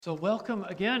So welcome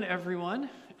again, everyone,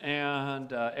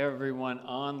 and everyone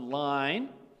online.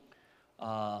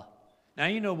 Now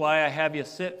you know why I have you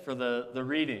sit for the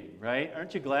reading, right?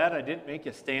 Aren't you glad I didn't make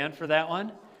you stand for that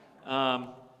one? I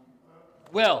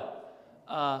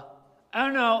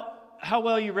don't know how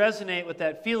well you resonate with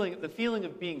that feeling, the feeling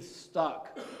of being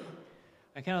stuck.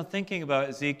 I kind of thinking about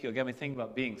Ezekiel, got me thinking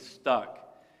about being stuck.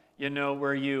 You know,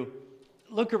 where you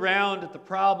look around at the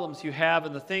problems you have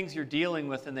and the things you're dealing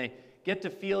with, and they get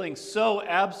to feeling so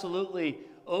absolutely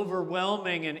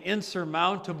overwhelming and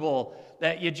insurmountable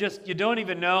that you don't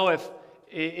even know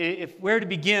if where to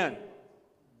begin.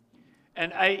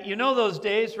 And you know those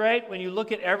days, right, when you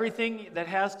look at everything that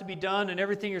has to be done and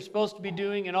everything you're supposed to be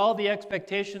doing and all the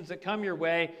expectations that come your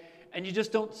way, and you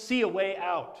just don't see a way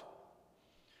out.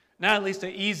 Not at least an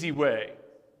easy way.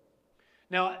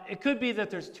 Now, it could be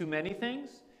that there's too many things.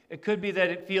 It could be that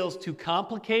it feels too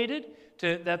complicated,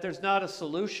 that there's not a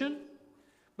solution.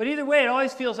 But either way, it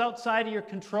always feels outside of your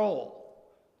control.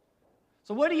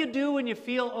 So what do you do when you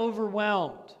feel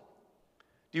overwhelmed?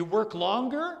 Do you work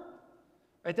longer?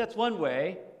 Right, that's one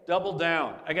way. Double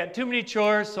down. I got too many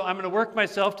chores, so I'm going to work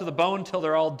myself to the bone till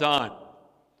they're all done.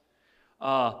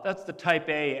 That's the type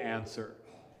A answer.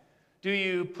 Do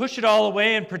you push it all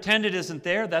away and pretend it isn't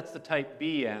there? That's the type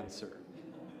B answer.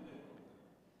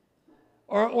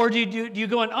 Or do you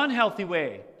go an unhealthy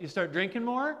way? Do you start drinking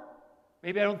more?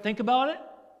 Maybe I don't think about it.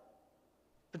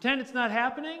 Pretend it's not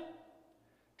happening.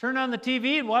 Turn on the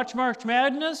TV and watch March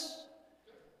Madness.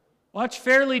 Watch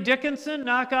Fairleigh Dickinson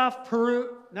knock off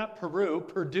Purdue.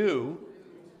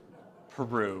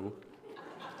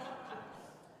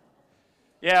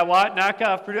 Yeah, knock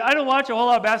off Purdue. I don't watch a whole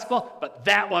lot of basketball, but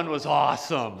that one was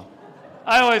awesome.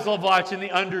 I always love watching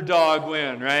the underdog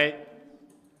win, right?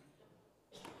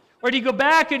 Or do you go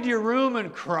back into your room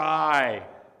and cry?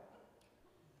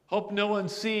 Hope no one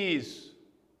sees.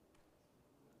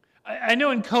 I know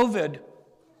in COVID,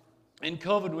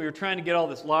 we were trying to get all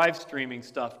this live streaming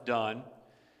stuff done.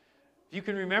 If you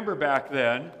can remember back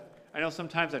then, I know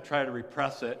sometimes I try to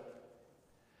repress it.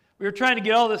 We were trying to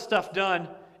get all this stuff done.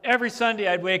 Every Sunday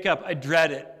I'd wake up, I'd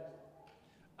dread it.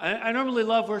 I normally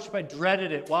love worship, I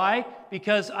dreaded it. Why?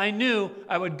 Because I knew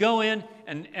I would go in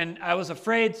and I was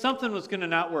afraid something was going to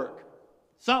not work.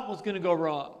 Something was going to go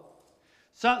wrong.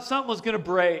 Something was going to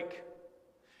break.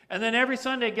 And then every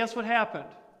Sunday, guess what happened?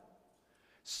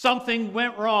 Something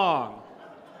went wrong.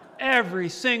 Every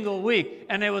single week.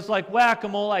 And it was like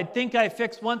whack-a-mole. I'd think I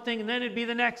fixed one thing, and then it'd be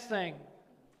the next thing.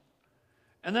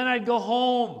 And then I'd go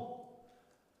home,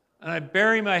 and I'd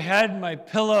bury my head in my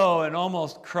pillow and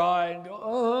almost cry and go,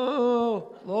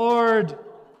 oh, Lord.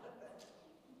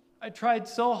 I tried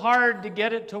so hard to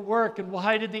get it to work, and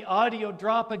why did the audio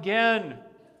drop again?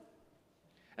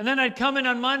 And then I'd come in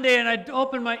on Monday, and I'd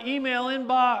open my email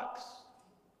inbox.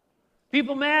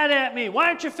 People mad at me. Why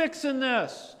aren't you fixing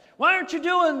this? Why aren't you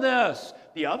doing this?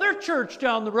 The other church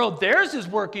down the road, theirs is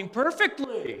working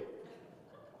perfectly.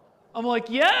 I'm like,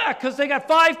 yeah, because they got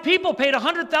 5 people paid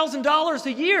 $100,000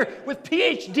 a year with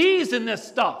PhDs in this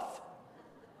stuff.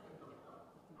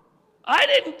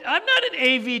 I'm not an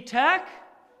AV tech.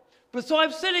 But so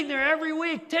I'm sitting there every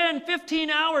week, 10, 15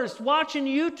 hours, watching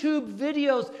YouTube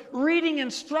videos, reading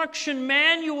instruction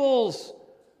manuals.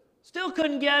 Still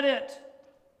couldn't get it.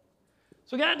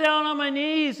 So I got down on my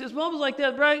knees. It's moments like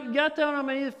that, right? Got down on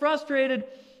my knees, frustrated,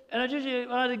 and I just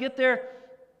wanted to get there.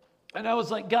 And I was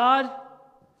like, God,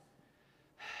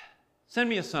 send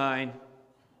me a sign.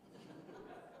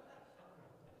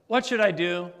 What should I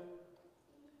do?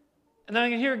 And then I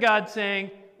can hear God saying,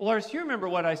 well, Lars, you remember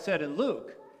what I said in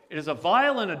Luke. It is a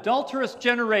vile and adulterous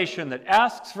generation that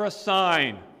asks for a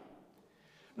sign.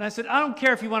 And I said, I don't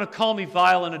care if you want to call me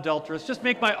vile and adulterous. Just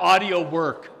make my audio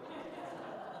work.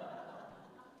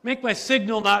 Make my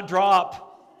signal not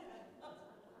drop.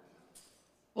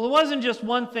 Well, it wasn't just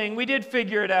one thing. We did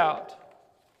figure it out.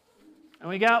 And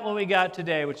we got what we got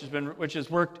today, which has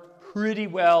worked pretty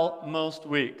well most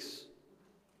weeks.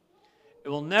 It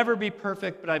will never be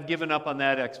perfect, but I've given up on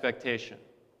that expectation.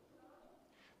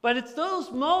 But it's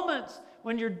those moments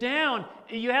when you're down,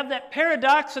 and you have that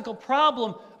paradoxical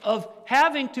problem of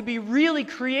having to be really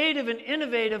creative and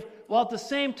innovative while at the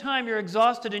same time you're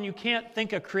exhausted and you can't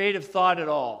think a creative thought at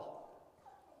all.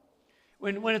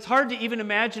 When it's hard to even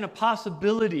imagine a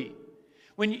possibility.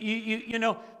 When you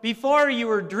know, before you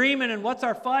were dreaming and what's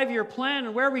our 5-year plan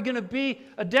and where are we going to be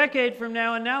a decade from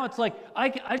now, and now it's like, I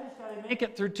just got to make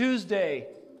it through Tuesday.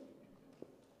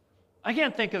 I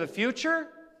can't think of the future.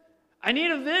 I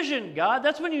need a vision, God.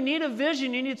 That's when you need a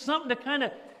vision. You need something to kind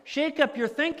of shake up your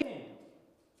thinking.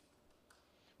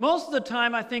 Most of the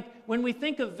time, I think, when we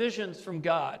think of visions from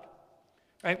God,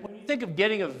 Right? When you think of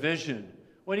getting a vision,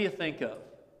 what do you think of?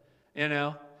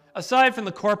 Aside from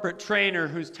the corporate trainer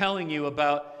who's telling you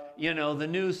about, the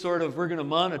new sort of, we're going to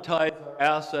monetize our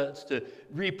assets to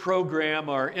reprogram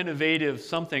our innovative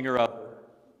something or other.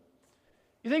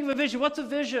 You think of a vision. What's a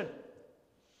vision?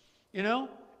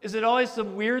 Is it always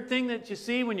some weird thing that you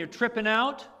see when you're tripping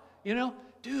out?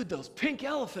 Dude, those pink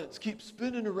elephants keep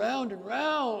spinning around and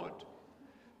round.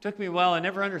 Took me a while. I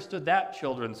never understood that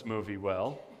children's movie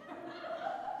well.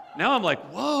 Now I'm like,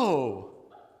 whoa.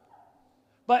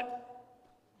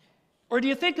 Or do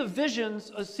you think of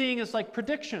visions as seeing as like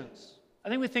predictions? I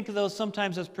think we think of those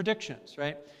sometimes as predictions,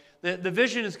 right? The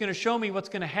vision is going to show me what's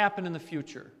going to happen in the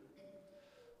future.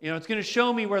 It's going to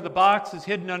show me where the box is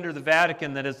hidden under the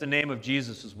Vatican that is the name of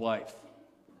Jesus' wife.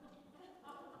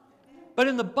 But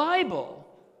in the Bible,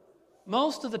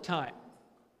 most of the time,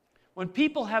 when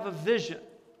people have a vision,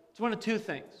 it's one of two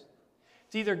things.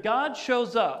 It's either God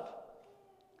shows up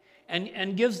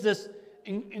and gives this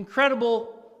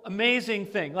incredible, amazing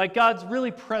thing, like God's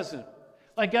really present.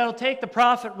 Like God will take the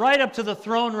prophet right up to the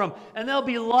throne room, and there'll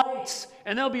be lights,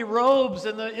 and there'll be robes,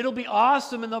 and it'll be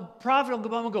awesome, and the prophet will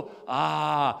go and go,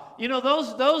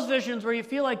 those visions where you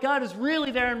feel like God is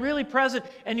really there and really present,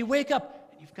 and you wake up,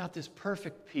 and you've got this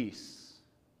perfect peace.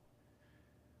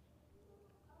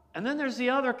 And then there's the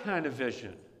other kind of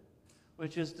vision,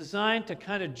 which is designed to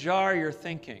kind of jar your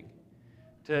thinking,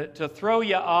 to throw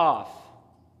you off,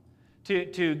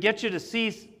 to get you to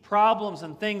see problems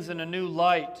and things in a new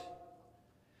light.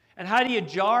 And how do you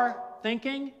jar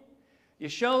thinking? You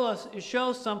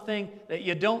show something that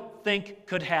you don't think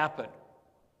could happen.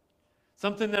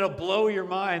 Something that'll blow your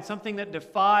mind, something that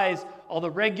defies all the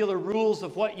regular rules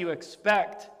of what you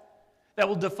expect, that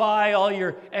will defy all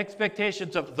your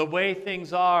expectations of the way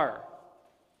things are.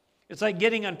 It's like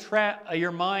getting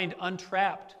your mind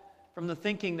untrapped from the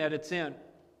thinking that it's in.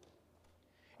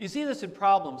 You see this in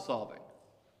problem solving.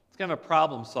 It's kind of a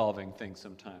problem-solving thing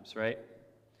sometimes, right?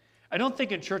 I don't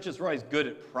think in churches we're always good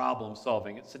at problem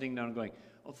solving. It's sitting down and going,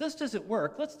 well, if this doesn't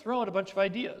work, let's throw out a bunch of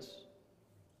ideas.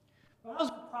 But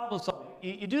how's problem solving?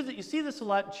 You see this a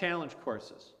lot in challenge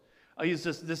courses. I'll use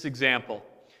this example.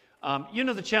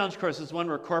 The challenge course is one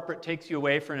where corporate takes you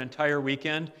away for an entire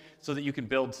weekend so that you can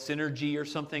build synergy or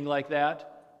something like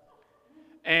that.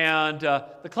 And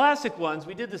the classic ones,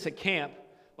 we did this at camp,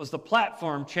 was the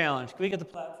platform challenge. Can we get the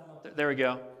platform up there? There we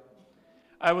go.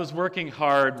 I was working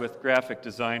hard with graphic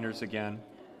designers again.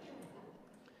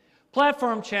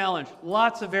 Platform challenge,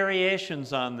 lots of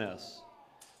variations on this.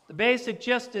 The basic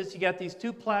gist is you got these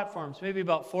two platforms, maybe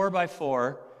about 4 by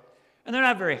 4, and they're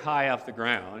not very high off the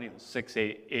ground, 6,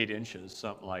 8 inches,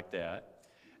 something like that.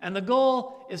 And the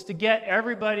goal is to get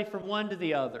everybody from one to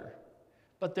the other.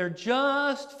 But they're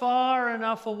just far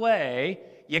enough away,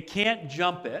 you can't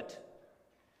jump it.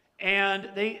 And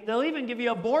they'll even give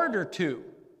you a board or two.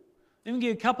 They'll even give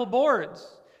you a couple boards.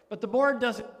 But the board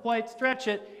doesn't quite stretch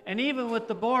it. And even with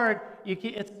the board,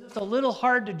 it's just a little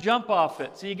hard to jump off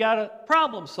it. So you got to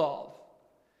problem solve.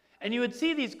 And you would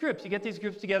see these groups. You get these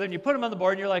groups together and you put them on the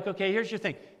board and you're like, okay, here's your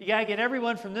thing. You got to get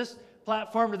everyone from this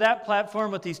platform to that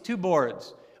platform with these two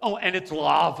boards. Oh, and it's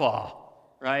lava,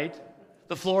 right?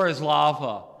 The floor is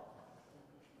lava.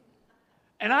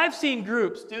 And I've seen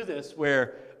groups do this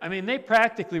where, they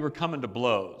practically were coming to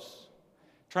blows,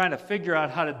 trying to figure out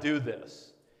how to do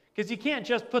this. Because you can't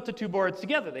just put the two boards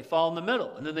together. They fall in the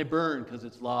middle, and then they burn because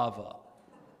it's lava.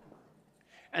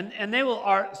 And they will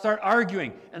start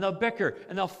arguing, and they'll bicker,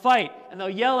 and they'll fight, and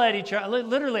they'll yell at each other.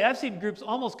 Literally, I've seen groups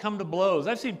almost come to blows.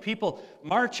 I've seen people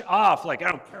march off like, I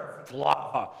don't care if it's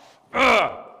lava.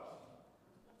 Ugh.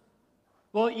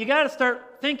 Well, you got to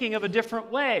start thinking of a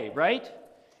different way, right?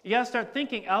 You got to start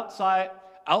thinking outside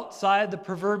the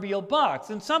proverbial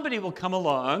box. And somebody will come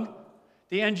along,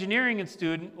 the engineering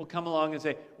student will come along and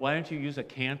say, why don't you use a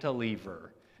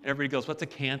cantilever? And everybody goes, what's a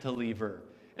cantilever?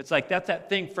 It's like, that's that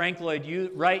thing Frank Lloyd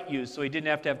Wright used so he didn't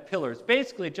have to have pillars.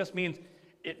 Basically, it just means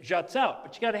it juts out,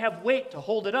 but you got to have weight to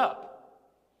hold it up.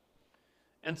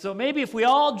 And so maybe if we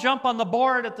all jump on the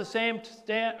board at the same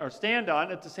stand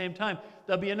on at the same time,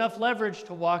 there'll be enough leverage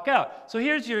to walk out. So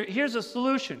here's a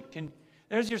solution.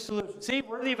 There's your solution. See,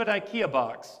 worthy of an IKEA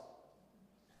box.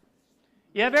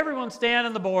 You have everyone stand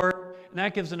on the board, and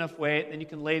that gives enough weight, then you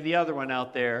can lay the other one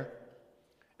out there,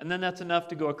 and then that's enough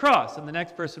to go across, and the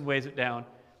next person weighs it down.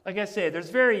 Like I say, there's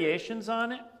variations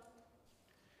on it,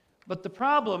 but the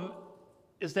problem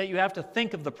is that you have to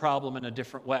think of the problem in a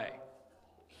different way.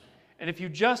 And if you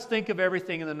just think of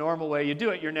everything in the normal way you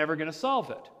do it, you're never going to solve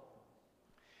it.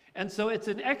 And so it's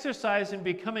an exercise in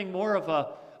becoming more of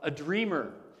a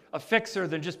dreamer, a fixer,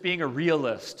 than just being a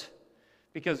realist.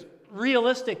 Because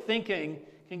realistic thinking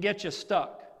can get you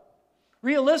stuck.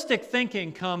 Realistic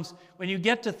thinking comes when you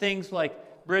get to things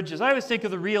like bridges. I always think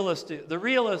of the realist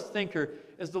thinker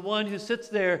as the one who sits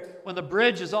there when the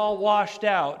bridge is all washed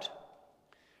out.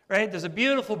 Right? There's a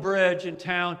beautiful bridge in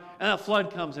town, and a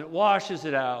flood comes and it washes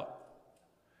it out.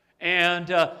 And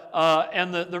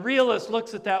the realist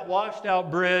looks at that washed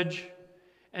out bridge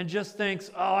and just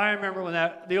thinks, oh, I remember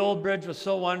when the old bridge was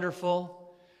so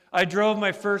wonderful. I drove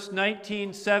my first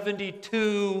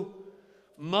 1972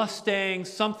 Mustang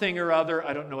something or other.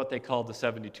 I don't know what they called the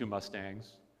 72 Mustangs.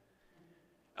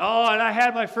 Oh, and I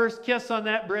had my first kiss on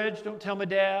that bridge. Don't tell my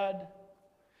dad.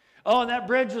 Oh, and that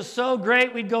bridge was so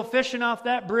great. We'd go fishing off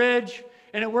that bridge,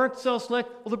 and it worked so slick.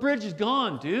 Well, the bridge is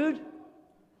gone, dude.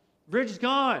 The bridge is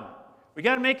gone. We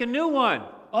got to make a new one.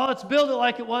 Oh, let's build it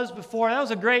like it was before. That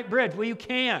was a great bridge. Well, you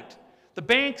can't. The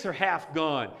banks are half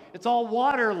gone. It's all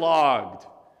waterlogged.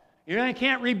 You know, you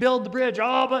can't rebuild the bridge.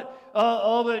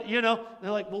 But you know.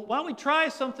 They're like, well, why don't we try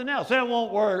something else? That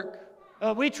won't work.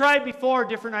 We tried before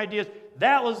different ideas.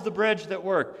 That was the bridge that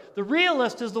worked. The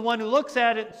realist is the one who looks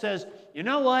at it and says, you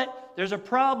know what? There's a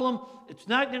problem. It's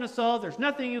not going to solve. There's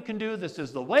nothing you can do. This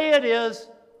is the way it is.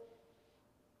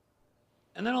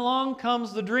 And then along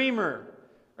comes the dreamer,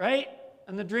 right?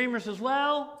 And the dreamer says,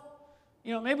 well,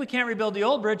 you know, maybe we can't rebuild the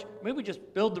old bridge. Maybe we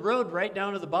just build the road right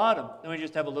down to the bottom. Then we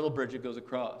just have a little bridge that goes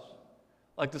across,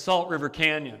 like the Salt River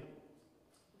Canyon.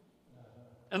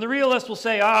 And the realist will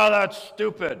say, oh, that's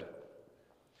stupid.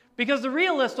 Because the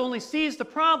realist only sees the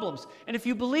problems. And if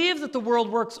you believe that the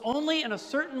world works only in a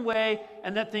certain way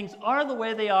and that things are the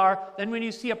way they are, then when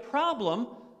you see a problem,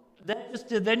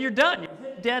 then you're done. You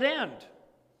hit a dead end.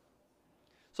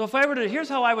 So if I were to, here's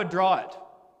how I would draw it.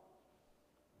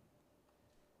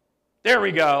 There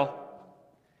we go.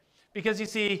 Because you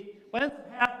see, what ends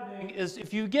up happening is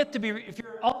if you're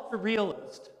an ultra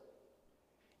realist,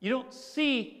 you don't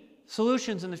see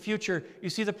solutions in the future. You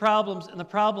see the problems, and the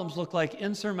problems look like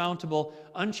insurmountable,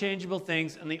 unchangeable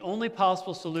things, and the only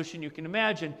possible solution you can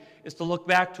imagine is to look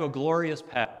back to a glorious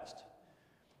past.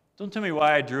 Don't tell me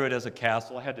why I drew it as a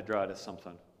castle. I had to draw it as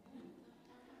something.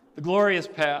 The glorious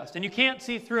past. And you can't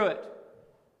see through it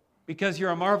because you're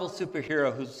a Marvel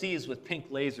superhero who sees with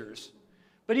pink lasers.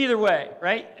 But either way,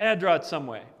 right? I had to draw it some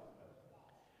way.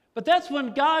 But that's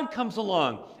when God comes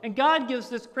along, and God gives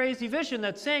this crazy vision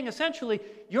that's saying, essentially,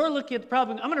 you're looking at the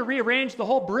problem, I'm going to rearrange the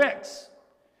whole bricks.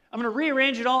 I'm going to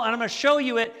rearrange it all, and I'm going to show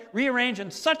you it rearranged in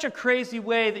such a crazy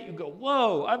way that you go,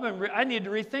 whoa, I need to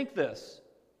rethink this.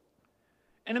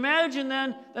 And imagine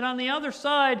then that on the other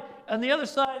side, instead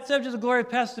of just a glorious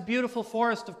past, the beautiful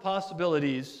forest of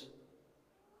possibilities.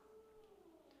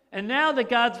 And now that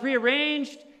God's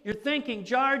rearranged your thinking,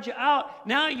 jarred you out,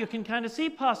 now you can kind of see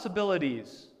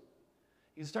possibilities.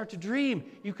 You can start to dream.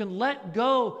 You can let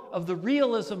go of the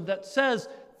realism that says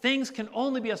things can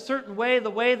only be a certain way, the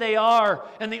way they are,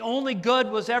 and the only good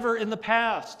was ever in the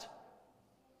past.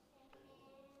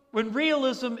 When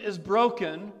realism is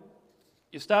broken,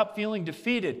 you stop feeling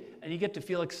defeated, and you get to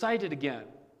feel excited again.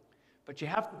 But you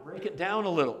have to break it down a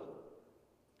little.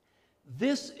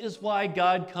 This is why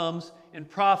God comes in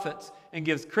prophets and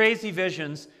gives crazy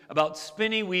visions about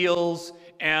spinny wheels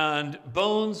and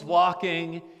bones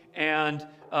walking. And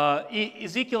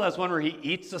Ezekiel has one where he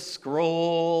eats a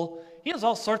scroll. He has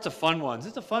all sorts of fun ones.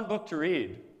 It's a fun book to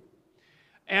read.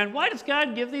 And why does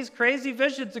God give these crazy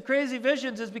visions? The crazy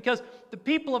visions is because the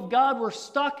people of God were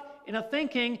stuck in a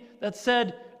thinking that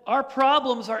said, our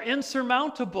problems are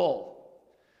insurmountable.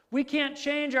 We can't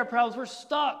change our problems. We're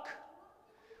stuck.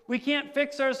 We can't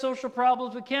fix our social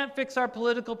problems. We can't fix our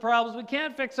political problems. We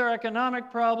can't fix our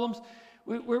economic problems.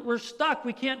 We're stuck.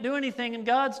 We can't do anything. And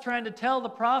God's trying to tell the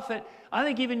prophet, I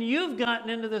think even you've gotten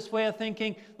into this way of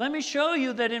thinking. Let me show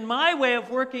you that in my way of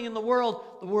working in the world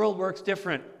works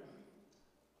different.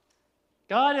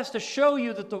 God has to show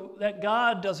you that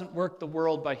God doesn't work the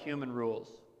world by human rules.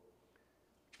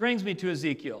 Which brings me to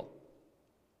Ezekiel.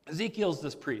 Ezekiel's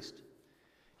this priest.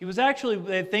 He was actually,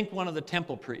 they think, one of the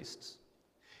temple priests.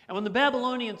 And when the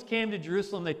Babylonians came to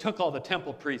Jerusalem, they took all the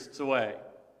temple priests away.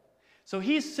 So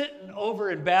he's sitting over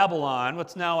in Babylon,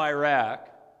 what's now Iraq,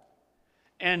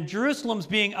 and Jerusalem's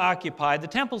being occupied. The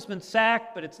temple's been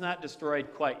sacked, but it's not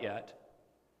destroyed quite yet.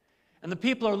 And the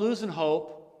people are losing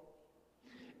hope.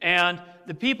 And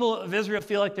the people of Israel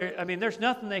feel like there's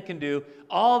nothing they can do.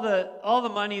 All the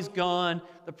money's gone.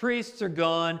 The priests are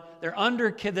gone. They're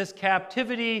under this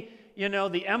captivity. You know,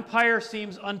 the empire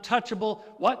seems untouchable.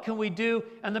 What can we do?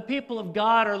 And the people of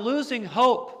God are losing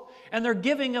hope. And they're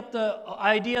giving up the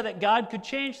idea that God could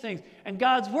change things. And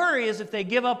God's worry is if they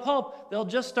give up hope, they'll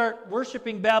just start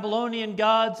worshiping Babylonian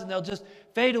gods and they'll just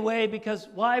fade away, because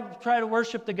why try to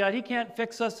worship the God? He can't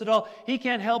fix us at all. He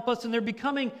can't help us. And they're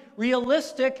becoming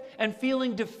realistic and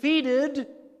feeling defeated.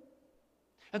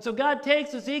 And so God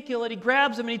takes Ezekiel and he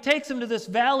grabs him and he takes him to this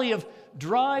valley of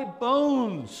dry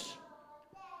bones.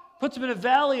 Puts him in a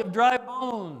valley of dry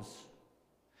bones.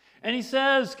 And he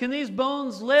says, can these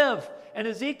bones live? And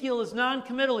Ezekiel is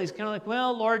non-committal. He's kind of like,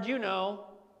 well, Lord, you know.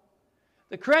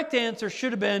 The correct answer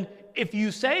should have been, if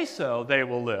you say so, they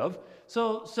will live.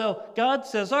 So God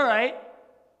says, all right,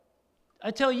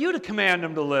 I tell you to command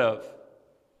them to live.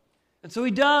 And so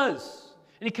he does.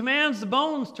 And he commands the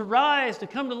bones to rise, to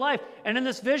come to life. And in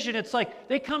this vision, it's like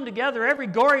they come together, every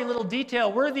gory little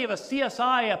detail worthy of a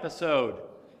CSI episode.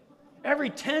 Every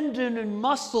tendon and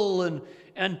muscle and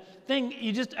thing,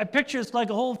 I picture it's like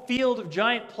a whole field of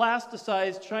giant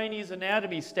plasticized Chinese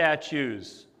anatomy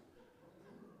statues.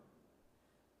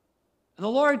 And the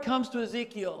Lord comes to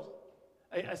Ezekiel.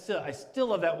 I still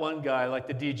love that one guy, like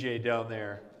the DJ down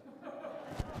there.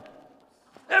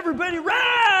 Everybody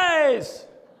rise!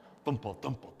 Thumple,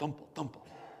 thumple, thumple, thumple.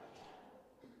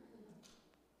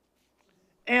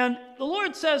 And the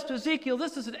Lord says to Ezekiel,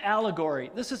 this is an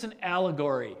allegory. This is an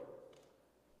allegory.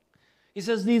 He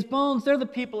says, these bones, they're the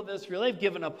people of Israel. They've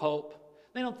given up hope.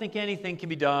 They don't think anything can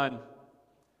be done.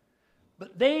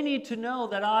 But they need to know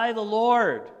that I, the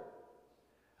Lord,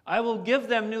 I will give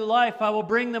them new life. I will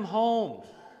bring them home.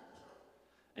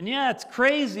 And yeah, it's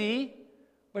crazy,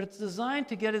 but it's designed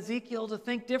to get Ezekiel to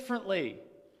think differently,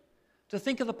 to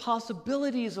think of the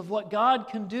possibilities of what God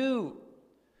can do,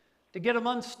 to get him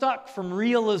unstuck from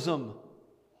realism,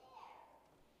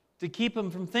 to keep them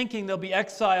from thinking they'll be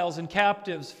exiles and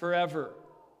captives forever.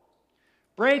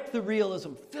 Break the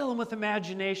realism, fill them with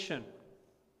imagination.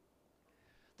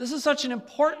 This is such an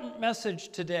important message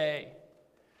today.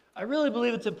 I really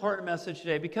believe it's an important message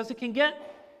today because it can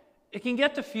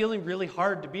get to feeling really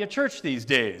hard to be a church these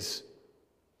days.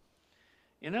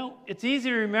 You know, it's easy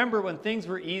to remember when things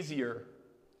were easier.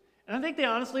 And I think they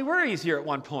honestly were easier at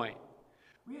one point.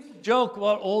 We used to joke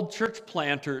about old church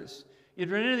planters. You'd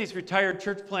run into these retired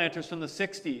church planters from the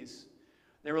 60s.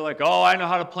 They were like, oh, I know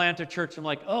how to plant a church. I'm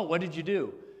like, oh, what did you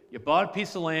do? You bought a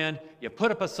piece of land, you put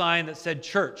up a sign that said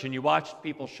church, and you watched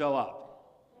people show up.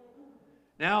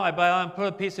 Now I put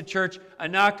a piece of church, I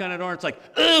knock on a door, and it's like,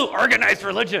 ooh, organized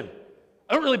religion.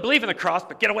 I don't really believe in the cross,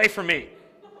 but get away from me.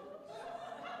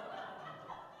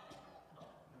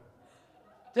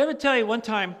 Did I ever tell you one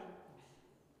time,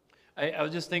 I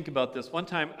was just thinking about this. One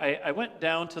time I went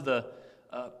down to the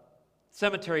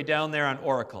cemetery down there on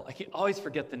Oracle. I can always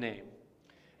forget the name.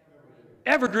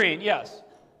 Evergreen, yes.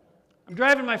 I'm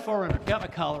driving my 4Runner. Got my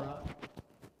collar on.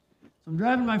 So I'm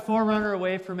driving my 4Runner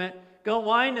away from it. Go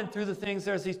winding through the things.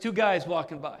 There's these two guys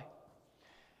walking by.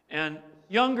 And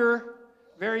younger,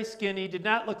 very skinny, did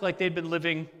not look like they'd been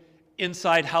living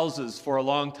inside houses for a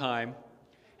long time.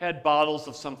 Had bottles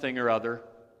of something or other.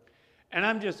 And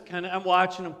I'm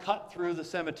watching them cut through the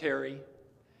cemetery.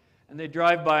 And they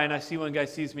drive by, and I see one guy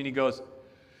sees me, and he goes,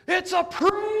 "It's a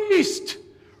priest!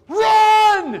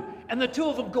 Run!" And the two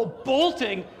of them go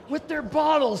bolting with their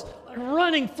bottles, like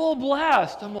running full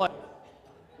blast. I'm like,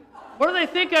 what do they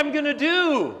think I'm going to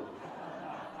do?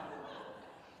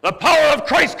 The power of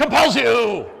Christ compels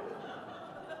you!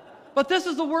 But this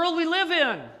is the world we live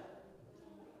in.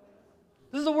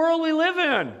 This is the world we live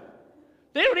in.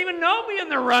 They don't even know me, and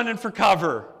they're running for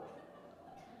cover.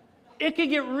 It can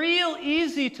get real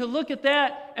easy to look at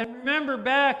that and remember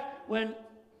back when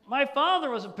my father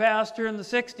was a pastor in the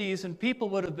 60s, and people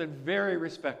would have been very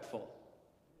respectful.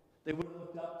 They would have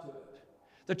looked up to it.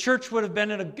 The church would have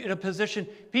been in a position,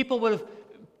 people would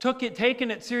have taken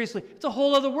it seriously. It's a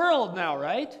whole other world now,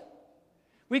 right?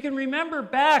 We can remember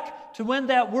back to when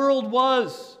that world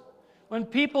was, when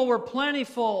people were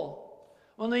plentiful,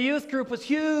 when the youth group was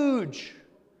huge,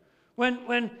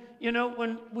 when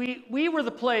we were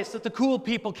the place that the cool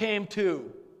people came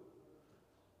to.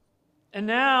 And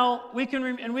now we can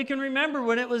remember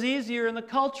when it was easier and the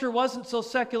culture wasn't so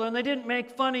secular and they didn't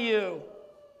make fun of you.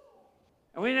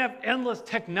 And we didn't have endless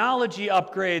technology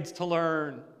upgrades to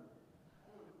learn.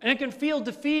 And it can feel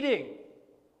defeating.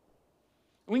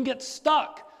 We can get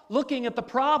stuck looking at the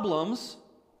problems,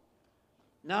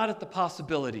 not at the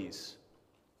possibilities.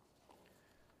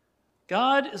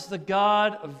 God is the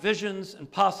God of visions and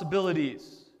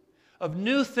possibilities, of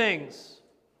new things.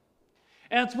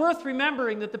 And it's worth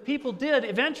remembering that the people did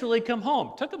eventually come home.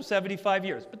 It took them 75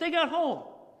 years, but they got home.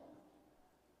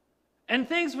 And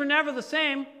things were never the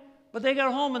same, but they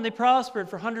got home and they prospered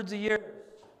for hundreds of years.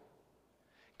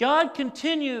 God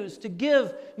continues to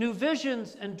give new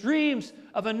visions and dreams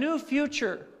of a new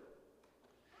future.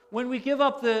 When we give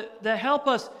up help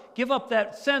us give up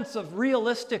that sense of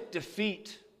realistic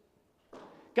defeat.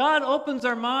 God opens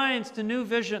our minds to new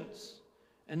visions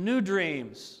and new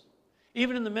dreams,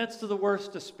 even in the midst of the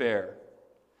worst despair.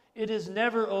 It is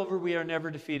never over. We are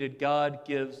never defeated. God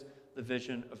gives the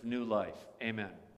vision of new life. Amen.